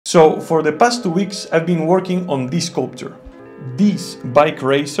So for the past 2 weeks I've been working on this sculpture, this bike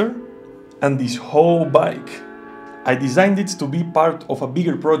racer and this whole bike. I designed it to be part of a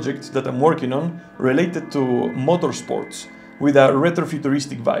bigger project that I'm working on related to motorsports with a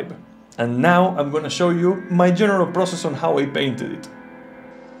retro-futuristic vibe. And now I'm gonna show you my general process on how I painted it.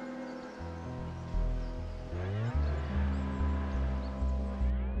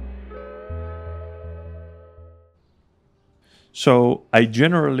 So I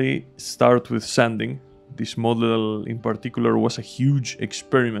generally start with sanding. This model in particular was a huge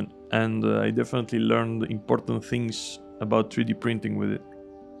experiment, and I definitely learned important things about 3D printing with it.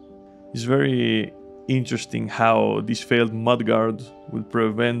 It's very interesting how this failed mudguard will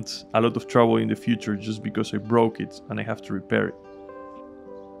prevent a lot of trouble in the future just because I broke it and I have to repair it.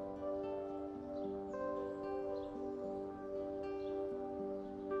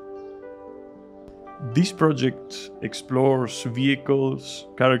 This project explores vehicles,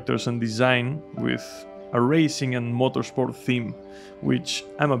 characters and design with a racing and motorsport theme, which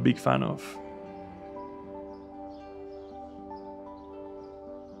I'm a big fan of.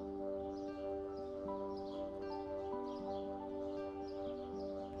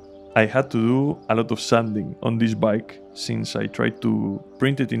 I had to do a lot of sanding on this bike since I tried to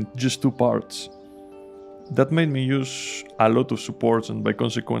print it in just 2 parts. That made me use a lot of supports and by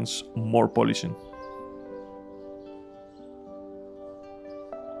consequence more polishing.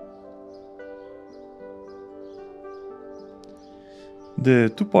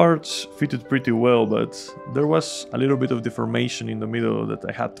 The 2 parts fitted pretty well, but there was a little bit of deformation in the middle that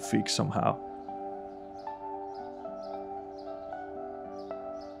I had to fix somehow.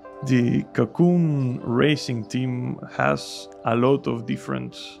 The COOCOON racing team has a lot of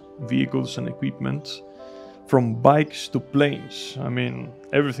different vehicles and equipment, from bikes to planes. I mean,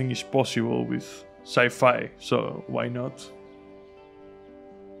 everything is possible with sci-fi, so why not?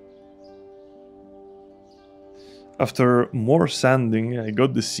 After more sanding, I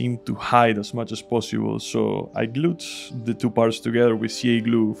got the seam to hide as much as possible, so I glued the 2 parts together with CA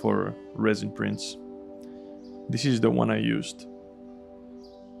glue for resin prints. This is the one I used.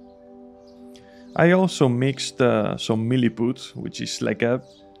 I also mixed some milliput, which is like a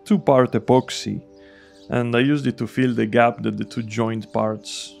 2-part epoxy, and I used it to fill the gap that the 2 joint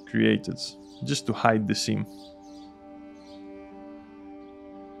parts created, just to hide the seam.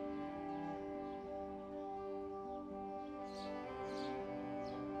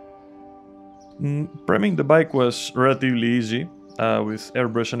 Priming the bike was relatively easy with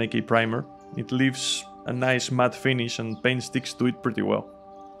airbrush and AK primer. It leaves a nice matte finish and paint sticks to it pretty well.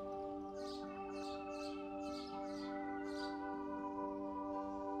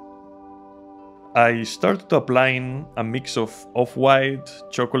 I started applying a mix of off-white,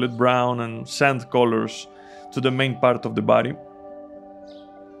 chocolate brown and sand colors to the main part of the body.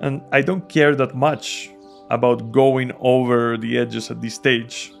 And I don't care that much about going over the edges at this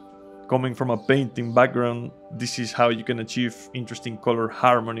stage. Coming from a painting background, this is how you can achieve interesting color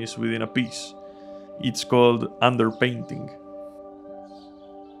harmonies within a piece. It's called underpainting.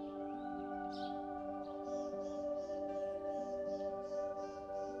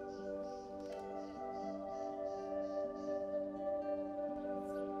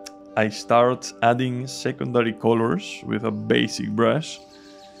 I start adding secondary colors with a basic brush.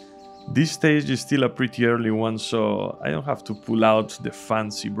 This stage is still a pretty early one, so I don't have to pull out the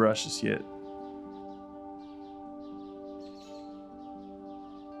fancy brushes yet.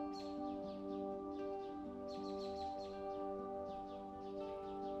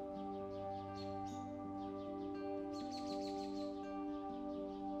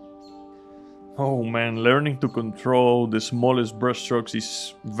 Oh man, learning to control the smallest brushstrokes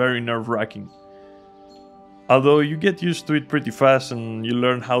is very nerve-wracking. Although you get used to it pretty fast and you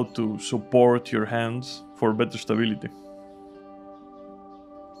learn how to support your hands for better stability.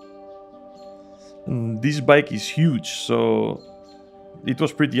 And this bike is huge, so it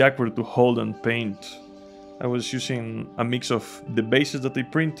was pretty awkward to hold and paint. I was using a mix of the bases that I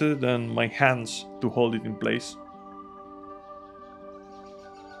printed and my hands to hold it in place.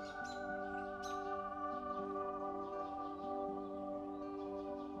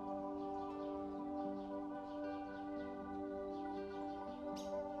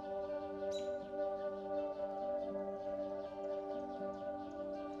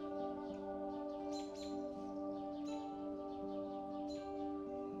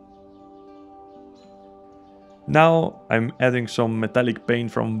 Now I'm adding some metallic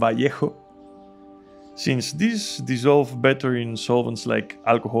paint from Vallejo. Since these dissolve better in solvents like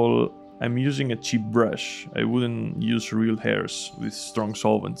alcohol, I'm using a cheap brush. I wouldn't use real hairs with strong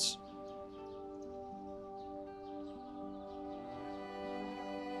solvents.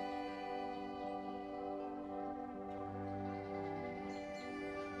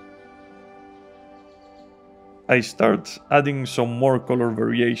 I start adding some more color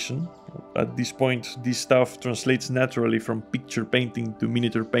variation. At this point, this stuff translates naturally from picture painting to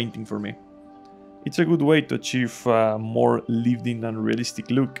miniature painting for me. It's a good way to achieve a more lived-in and realistic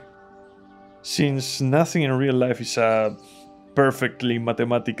look, since nothing in real life is a perfectly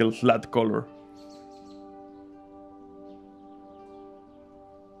mathematical flat color.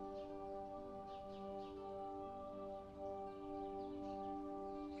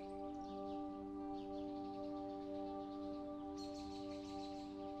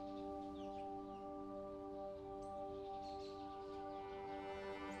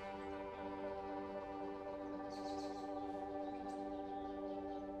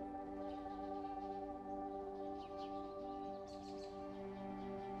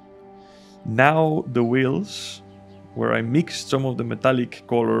 Now the wheels, where I mixed some of the metallic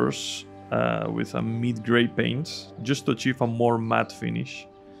colors with a mid-gray paint, just to achieve a more matte finish.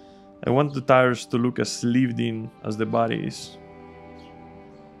 I want the tires to look as lived in as the body is.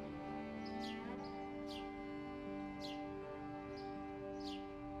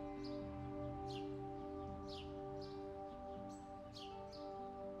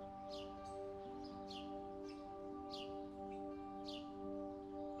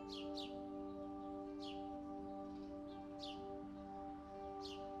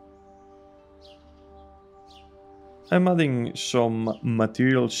 I'm adding some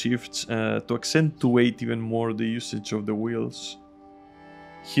material shifts to accentuate even more the usage of the wheels.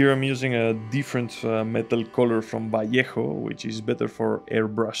 Here I'm using a different metal color from Vallejo, which is better for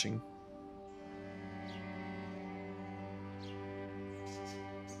airbrushing.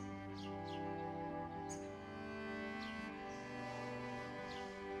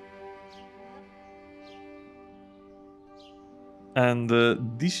 And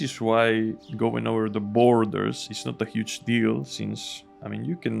this is why going over the borders is not a huge deal, since, I mean,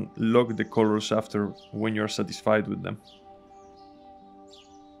 you can lock the colors after when you're satisfied with them.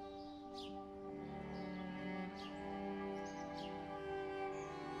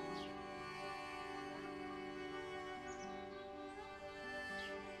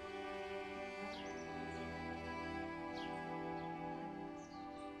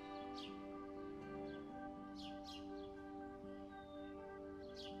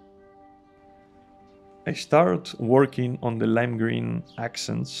 I start working on the lime green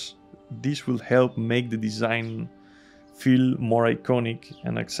accents. This will help make the design feel more iconic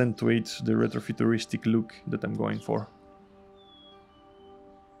and accentuate the retro-futuristic look that I'm going for.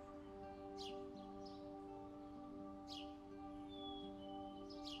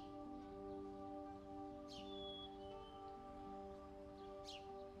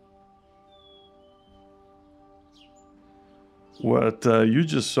 What you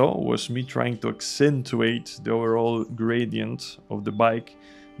just saw was me trying to accentuate the overall gradient of the bike,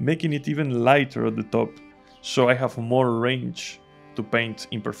 making it even lighter at the top, so I have more range to paint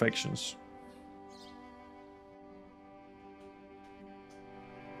imperfections.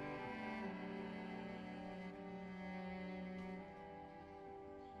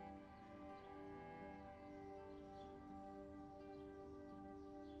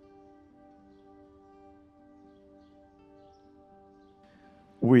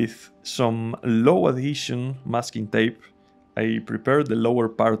 With some low adhesion masking tape, I prepared the lower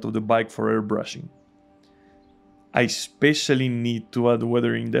part of the bike for airbrushing. I especially need to add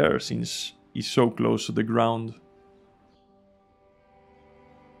weathering there since it's so close to the ground.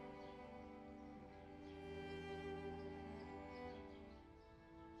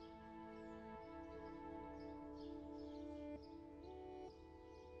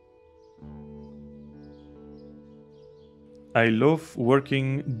 I love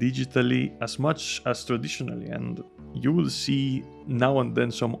working digitally as much as traditionally, and you will see now and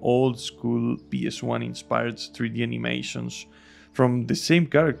then some old school PS1 inspired 3D animations from the same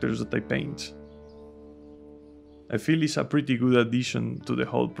characters that I paint. I feel it's a pretty good addition to the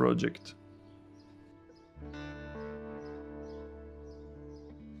whole project.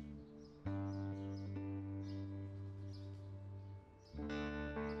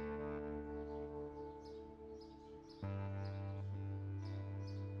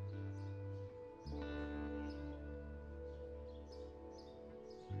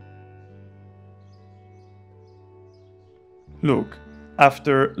 Look,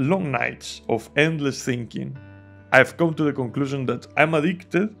 after long nights of endless thinking, I've come to the conclusion that I'm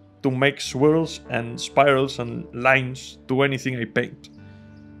addicted to make swirls and spirals and lines to anything I paint.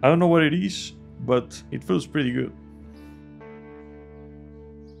 I don't know what it is, but it feels pretty good.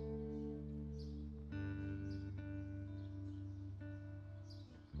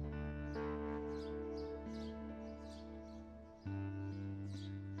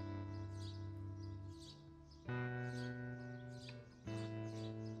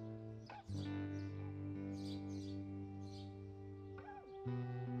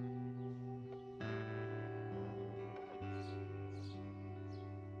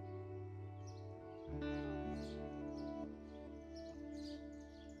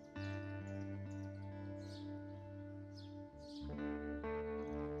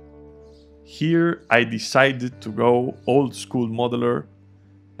 Here I decided to go old school modeler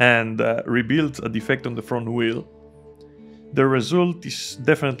and rebuild a defect on the front wheel. The result is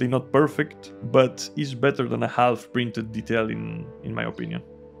definitely not perfect, but is better than a half printed detail in my opinion.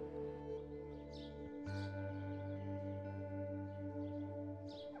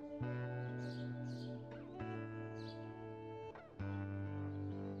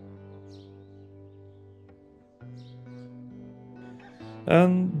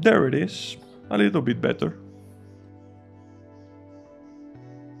 And there it is, a little bit better.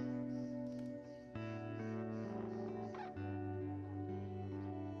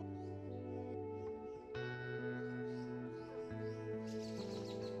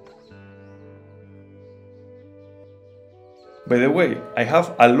 By the way, I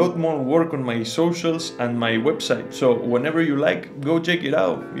have a lot more work on my socials and my website, so whenever you like, go check it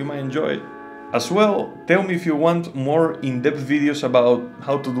out, you might enjoy it. As well, tell me if you want more in-depth videos about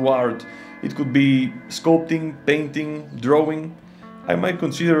how to do art. It could be sculpting, painting, drawing. I might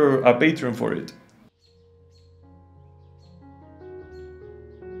consider a Patreon for it.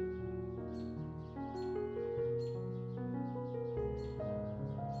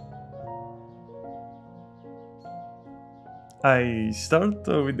 I start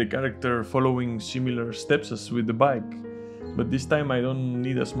with the character following similar steps as with the bike, but this time I don't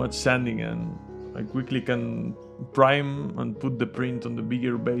need as much sanding and I quickly can prime and put the print on the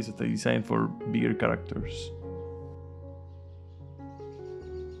bigger base that I designed for bigger characters.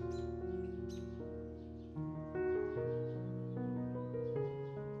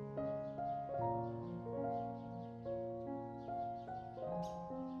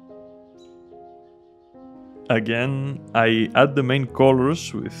 Again, I add the main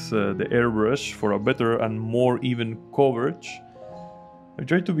colors with the airbrush for a better and more even coverage. I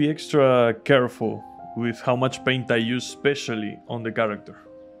try to be extra careful with how much paint I use, especially on the character.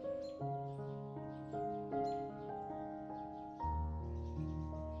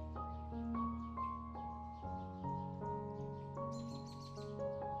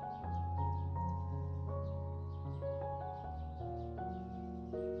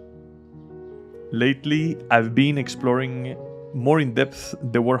 Lately, I've been exploring more in depth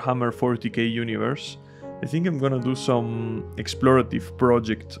the Warhammer 40k universe. I think I'm gonna do some explorative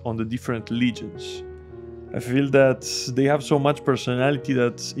project on the different legions. I feel that they have so much personality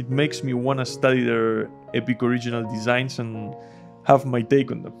that it makes me wanna study their epic original designs and have my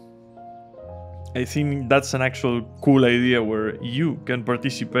take on them. I think that's an actual cool idea where you can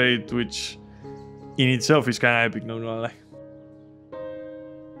participate, which in itself is kinda epic, no lie.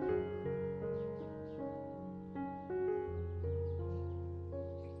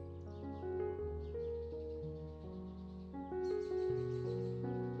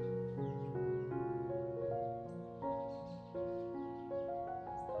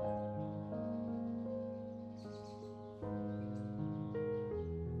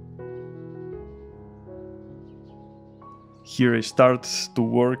 Here I start to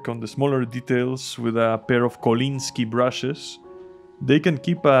work on the smaller details with a pair of Kolinsky brushes. They can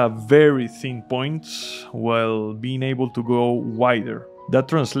keep a very thin point while being able to go wider. That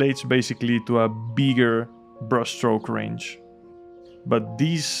translates basically to a bigger brushstroke range. But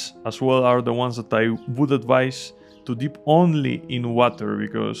these as well are the ones that I would advise to dip only in water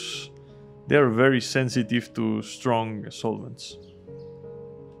because they are very sensitive to strong solvents.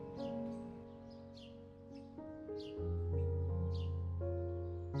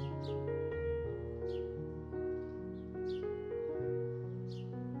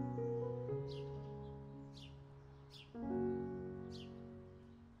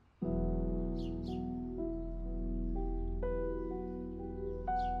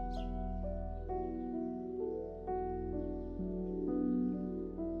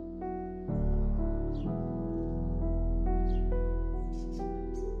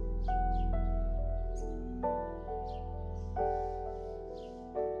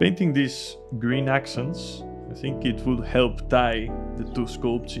 Painting these green accents, I think it would help tie the two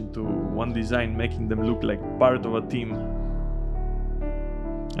sculpts into one design, making them look like part of a team.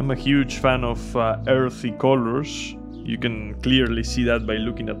 I'm a huge fan of earthy colors. You can clearly see that by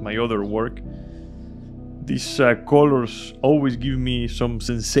looking at my other work. These colors always give me some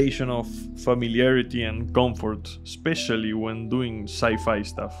sensation of familiarity and comfort, especially when doing sci-fi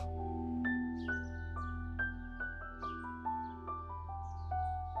stuff.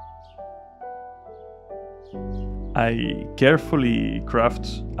 I carefully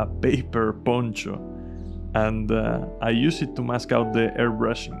craft a paper poncho and I use it to mask out the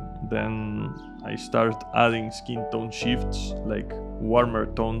airbrushing. Then I start adding skin tone shifts like warmer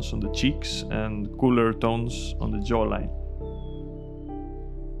tones on the cheeks and cooler tones on the jawline.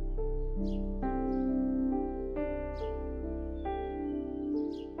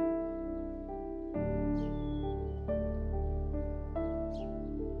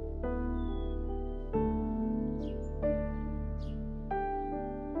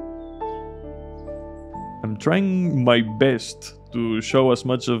 I'm trying my best to show as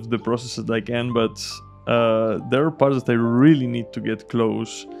much of the process as I can, but there are parts that I really need to get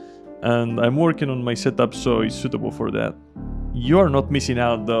close, and I'm working on my setup so it's suitable for that. You are not missing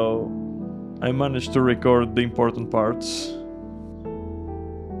out though. I managed to record the important parts.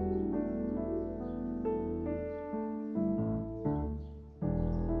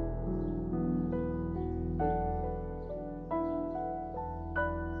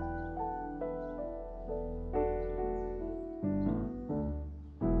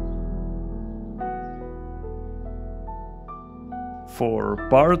 For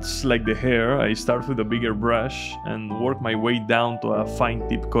parts like the hair, I start with a bigger brush and work my way down to a fine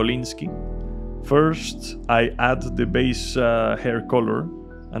tip Kolinsky. First, I add the base hair color,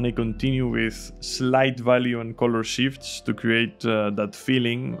 and I continue with slight value and color shifts to create that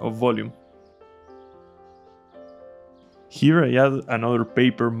feeling of volume. Here I add another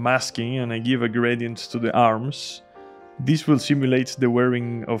paper masking and I give a gradient to the arms. This will simulate the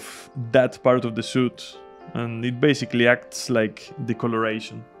wearing of that part of the suit, and it basically acts like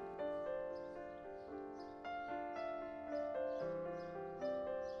decoloration.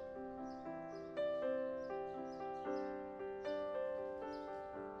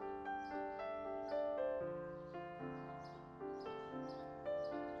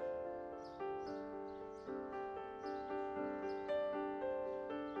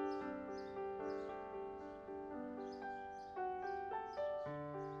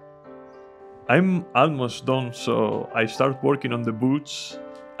 I'm almost done, so I start working on the boots.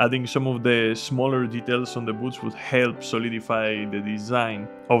 Adding some of the smaller details on the boots would help solidify the design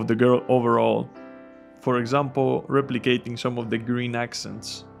of the girl overall. For example, replicating some of the green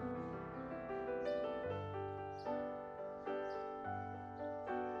accents.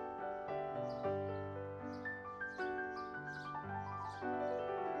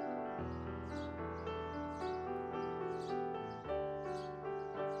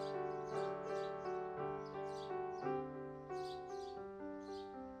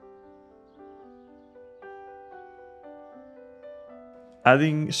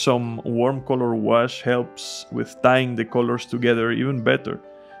 Adding some warm color wash helps with tying the colors together even better,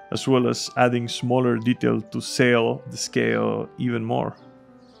 as well as adding smaller detail to sell the scale even more.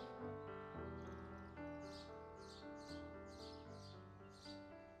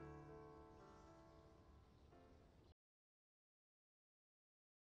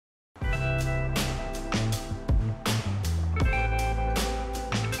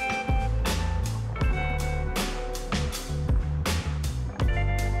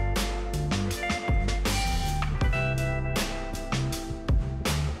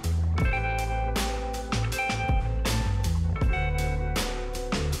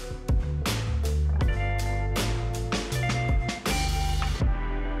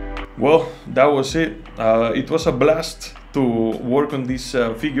 Well, that was it. It was a blast to work on this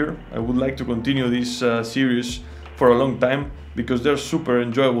figure. I would like to continue this series for a long time because they're super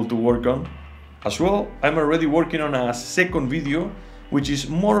enjoyable to work on. As well, I'm already working on a second video which is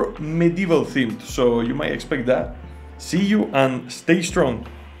more medieval themed, so you might expect that. See you and stay strong.